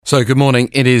So good morning.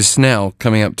 It is now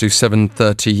coming up to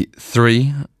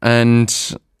 7:33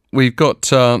 and we've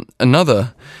got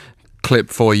another clip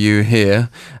for you here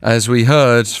as we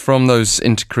heard from those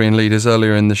inter-Korean leaders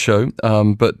earlier in the show,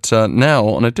 but now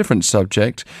on a different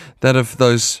subject, that of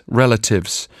those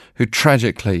relatives who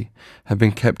tragically have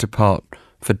been kept apart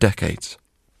for decades.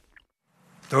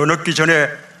 더 늦기 전에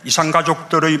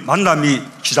이산가족들의 만남이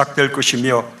시작될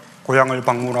것이며 고향을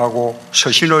방문하고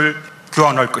서신을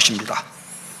교환할 것입니다.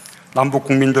 남북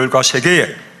국민들과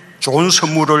세계에 좋은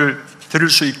선물을 드릴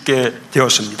수 있게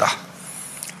되었습니다.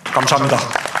 감사합니다.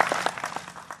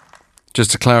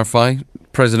 Just to clarify,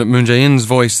 President Moon Jae-in's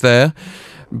voice there,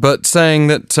 but saying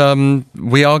that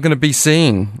we are going to be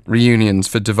seeing reunions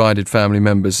for divided family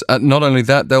members. Not only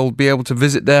that, they'll be able to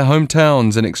visit their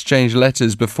hometowns and exchange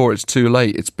letters before it's too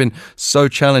late. It's been so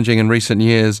challenging in recent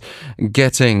years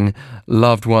getting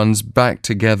loved ones back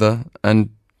together, and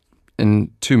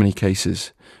in too many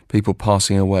cases, people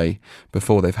passing away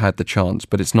before they've had the chance.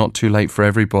 But it's not too late for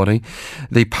everybody.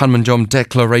 The Panmunjom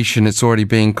Declaration, it's already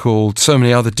being called. So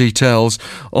many other details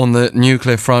on the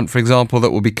nuclear front, for example,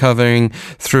 that we'll be covering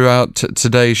throughout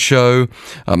today's show.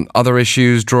 Other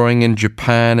issues drawing in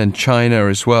Japan and China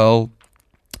as well.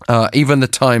 Even the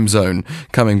time zone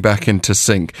coming back into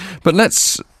sync. But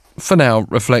let's, for now,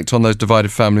 reflect on those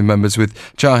divided family members with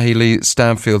Chahee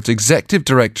Stanfield, Executive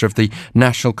Director of the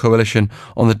National Coalition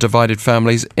on the Divided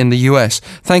Families in the US.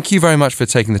 Thank you very much for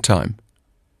taking the time.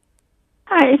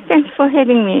 Hi, thanks for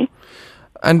having me.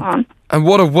 And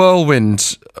what a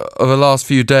whirlwind of the last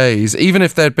few days. Even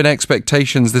if there had been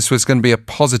expectations this was going to be a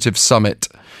positive summit,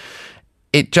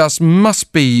 it just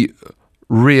must be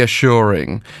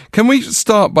reassuring. Can we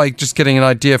start by just getting an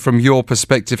idea from your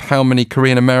perspective how many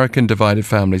Korean American divided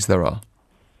families there are?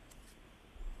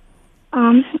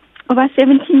 About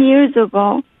 17 years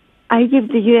ago, I gave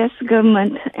the U.S.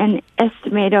 government an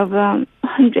estimate of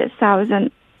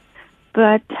 100,000,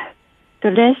 but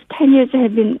the last 10 years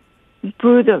have been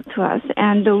brutal to us,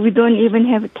 and we don't even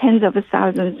have tens of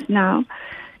thousands now.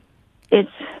 It's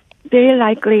very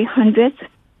likely hundreds,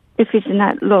 if it's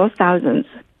not low thousands.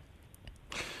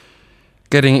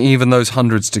 Getting even those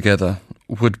hundreds together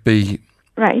would be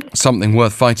something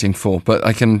worth fighting for. But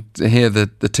I can hear the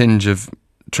tinge of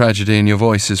tragedy in your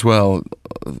voice as well,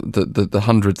 the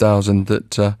 100,000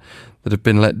 that have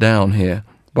been let down here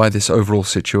by this overall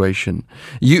situation.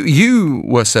 You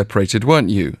were separated, weren't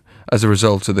you, as a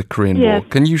result of the Korean War?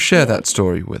 Can you share that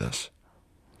story with us?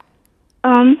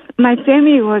 My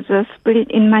family was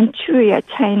split in Manchuria,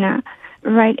 China,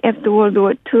 right after World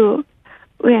War II.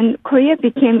 When Korea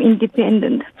became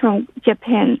independent from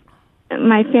Japan,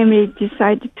 my family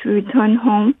decided to return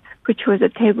home, which was a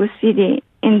Daegu city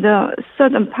in the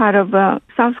southern part of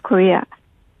South Korea.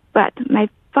 But my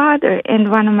father and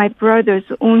one of my brothers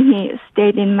only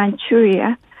stayed in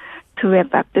Manchuria to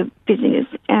wrap up the business,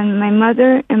 and my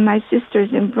mother and my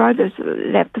sisters and brothers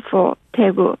left for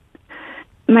Daegu.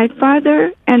 My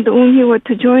father and Eun-hee were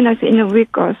to join us in a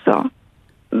week or so,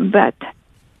 but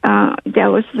that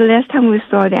was the last time we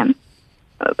saw them.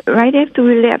 Right after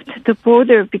we left, the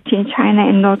border between China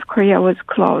and North Korea was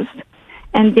closed,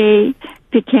 and they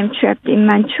became trapped in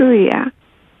Manchuria.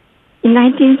 In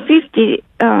 1950,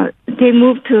 they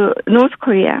moved to North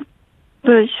Korea,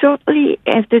 but shortly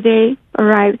after they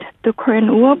arrived, the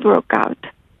Korean War broke out,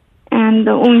 and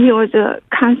Eun-hee was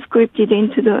conscripted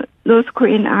into the North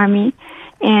Korean army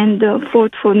and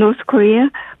fought for North Korea,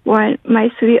 while my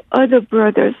three other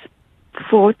brothers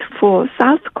fought for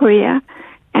South Korea,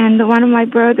 and one of my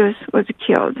brothers was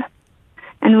killed.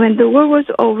 And when the war was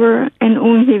over and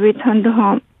Eun-hee returned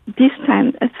home, this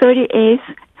time a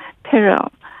 38th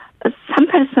parallel, a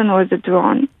Samparson was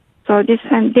drawn. So this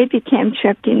time they became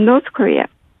trapped in North Korea.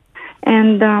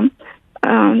 And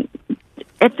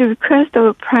at the request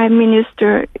of Prime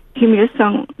Minister Kim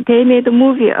Il-sung, they made a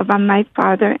movie about my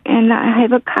father, and I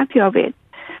have a copy of it.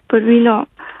 But we know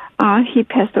he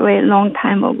passed away a long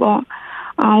time ago.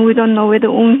 We don't know whether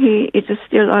Eun-hee is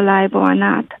still alive or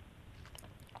not.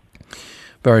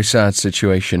 Very sad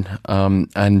situation.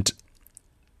 And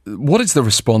what is the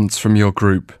response from your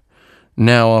group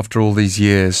now, after all these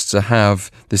years, to have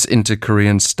this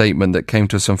inter-Korean statement that came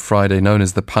to us on Friday, known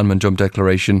as the Panmunjom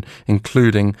Declaration,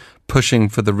 including pushing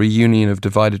for the reunion of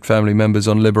divided family members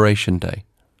on Liberation Day?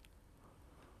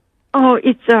 Oh,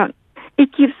 it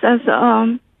gives us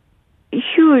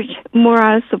huge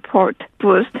moral support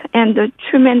boost and a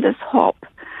tremendous hope.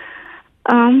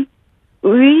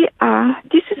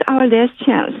 This is our last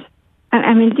chance.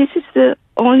 I mean, this is the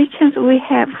only chance we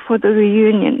have for the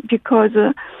reunion, because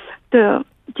the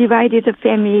divided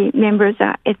family members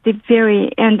are at the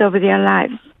very end of their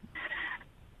lives.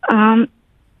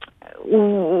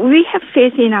 we have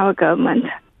faith in our government,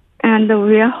 and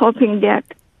we are hoping that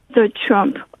the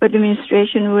Trump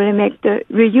administration will make the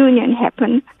reunion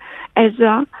happen, as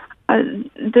the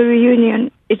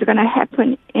reunion is going to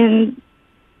happen in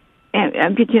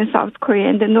between South Korea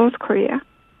and North Korea.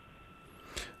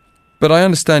 But I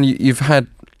understand you've had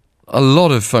a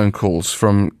lot of phone calls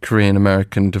from Korean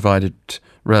American divided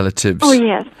relatives. Oh,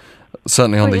 yes.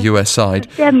 Certainly on the US side.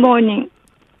 That morning.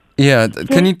 Yeah.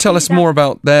 Can you tell us more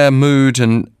about their mood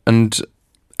and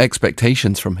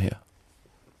expectations from here?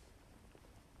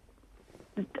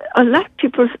 A lot of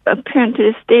people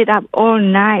apparently stayed up all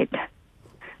night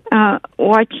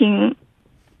watching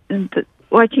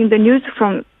the news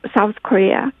from South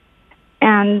Korea,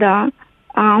 and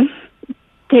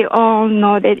they all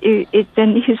know that it's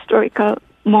an historical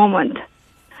moment.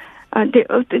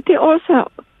 They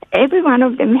also, every one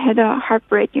of them had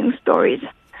heartbreaking stories.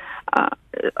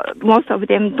 Most of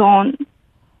them don't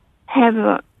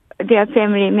have their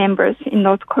family members in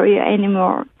North Korea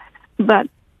anymore, but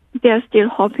they're still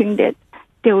hoping that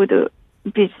they would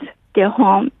visit their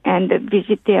home and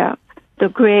visit the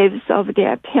graves of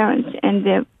their parents and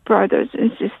their brothers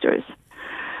and sisters.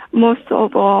 Most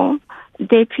of all,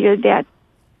 they feel that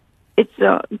it's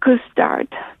a good start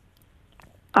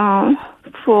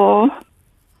for,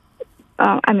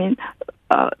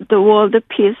 the world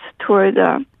peace toward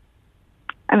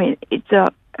it's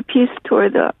a peace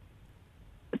toward the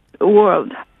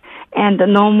world, and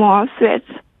no more threats,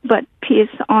 but peace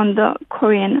on the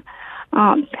Korean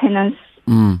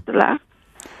peninsula,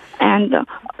 and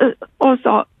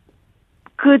also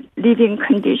good living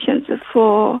conditions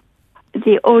for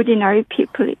the ordinary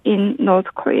people in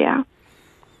North Korea.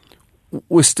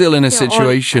 We're still in a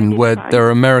situation where there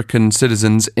are American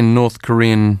citizens in North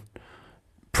Korean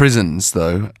prisons,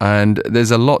 though, and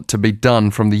there's a lot to be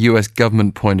done from the US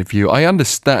government point of view. I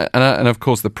understand, and of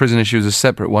course the prison issue is a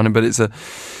separate one, but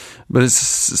it's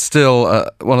still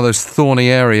one of those thorny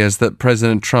areas that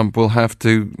President Trump will have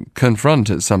to confront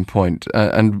at some point,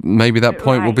 and maybe that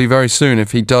point will be very soon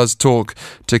if he does talk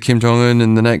to Kim Jong-un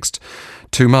in the next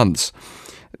 2 months.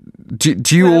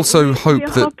 Do you also hope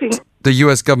that the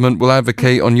US government will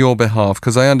advocate on your behalf?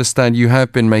 Because I understand you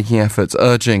have been making efforts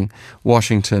urging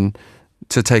Washington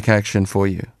to take action for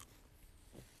you.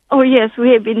 Oh, yes,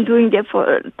 we have been doing that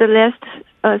for the last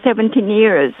 17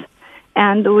 years.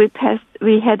 And we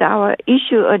had our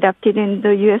issue adopted in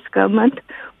the U.S. government.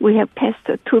 We have passed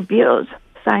 2 bills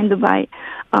signed by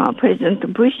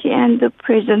President Bush and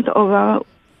President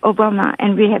Obama,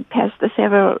 and we have passed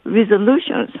several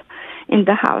resolutions in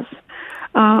the House.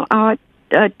 Our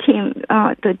team,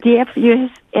 the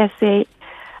DF-USA,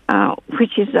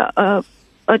 which is a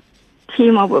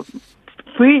team of a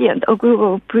group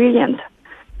of brilliant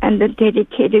and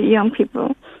dedicated young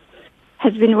people,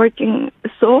 has been working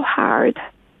so hard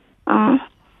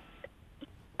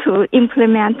to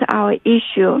implement our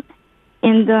issue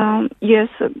in the U.S.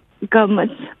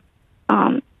 government's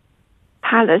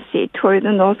policy toward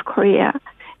North Korea,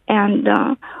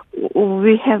 and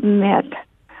we have met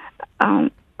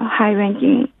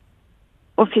high-ranking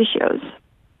officials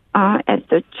at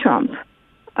the Trump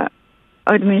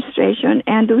administration,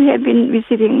 and we have been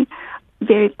receiving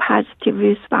very positive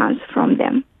response from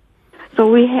them. So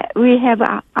we have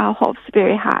our hopes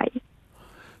very high.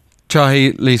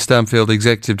 Chahee Stanfield,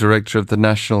 Executive Director of the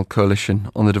National Coalition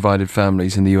on the Divided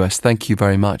Families in the US. Thank you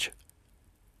very much.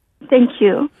 Thank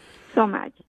you so much.